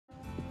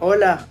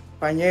Hola,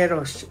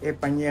 pañeros y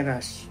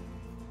pañeras.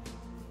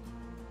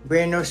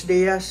 Buenos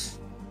días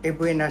y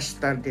buenas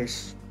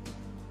tardes.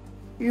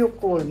 You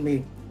call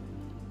me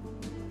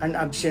an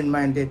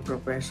absent-minded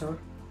professor.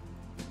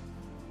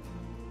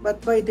 But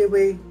by the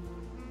way,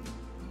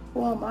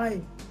 who am I?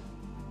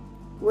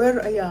 Where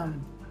I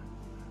am?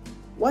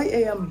 Why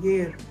I am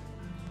here?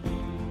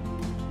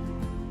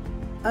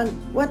 And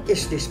what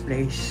is this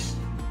place?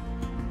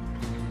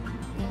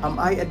 Am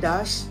I a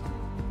dust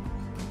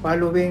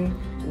following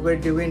where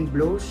the wind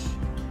blows?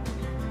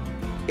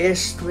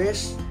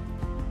 East-west?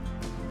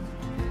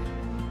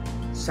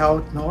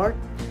 South-north?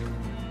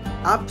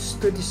 Ups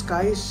to the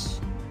skies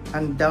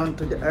and down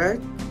to the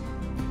earth?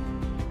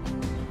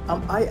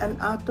 Am I an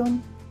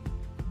atom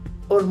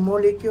or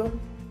molecule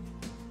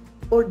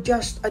or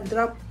just a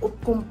drop of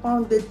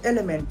compounded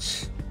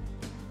elements?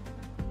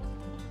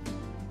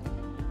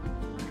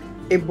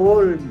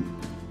 Evolved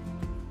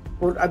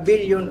for a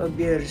billion of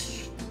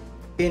years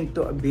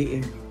into a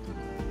being.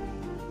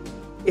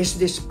 Is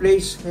this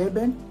place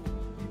heaven,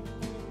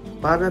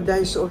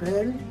 paradise or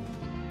hell,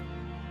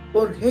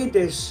 or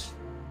Hades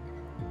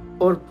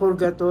or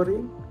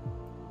purgatory,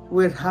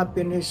 where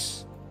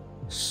happiness,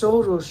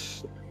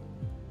 sorrows,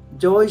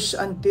 joys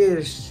and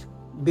tears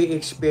be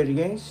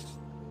experienced?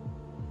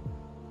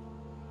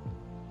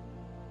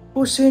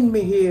 Who sent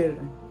me here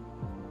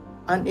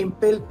and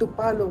impelled to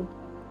follow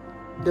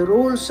the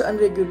rules and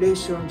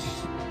regulations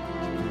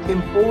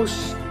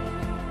imposed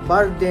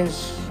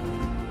burdens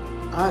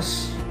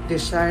as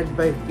desired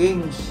by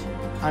kings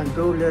and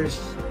rulers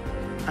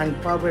and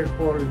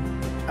powerful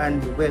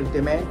and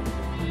wealthy men?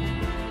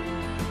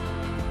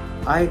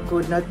 I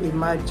could not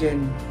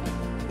imagine.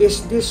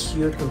 Is this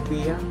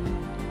utopia?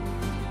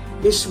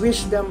 Is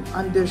wisdom,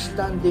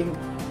 understanding,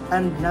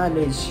 and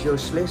knowledge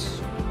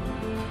useless?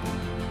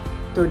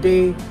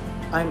 Today,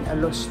 I'm a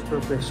lost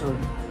professor.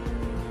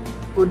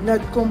 Could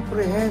not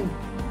comprehend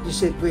the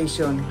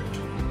situation,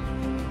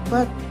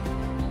 but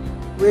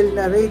will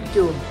narrate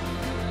you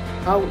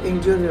how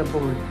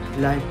endurable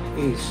life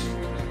is.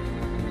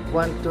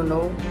 Want to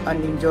know and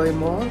enjoy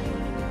more?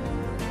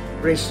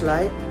 Press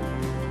like,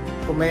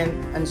 comment,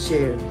 and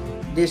share.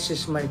 This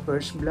is my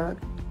first vlog.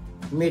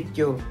 Meet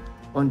you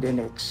on the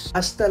next.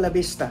 Hasta la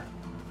vista.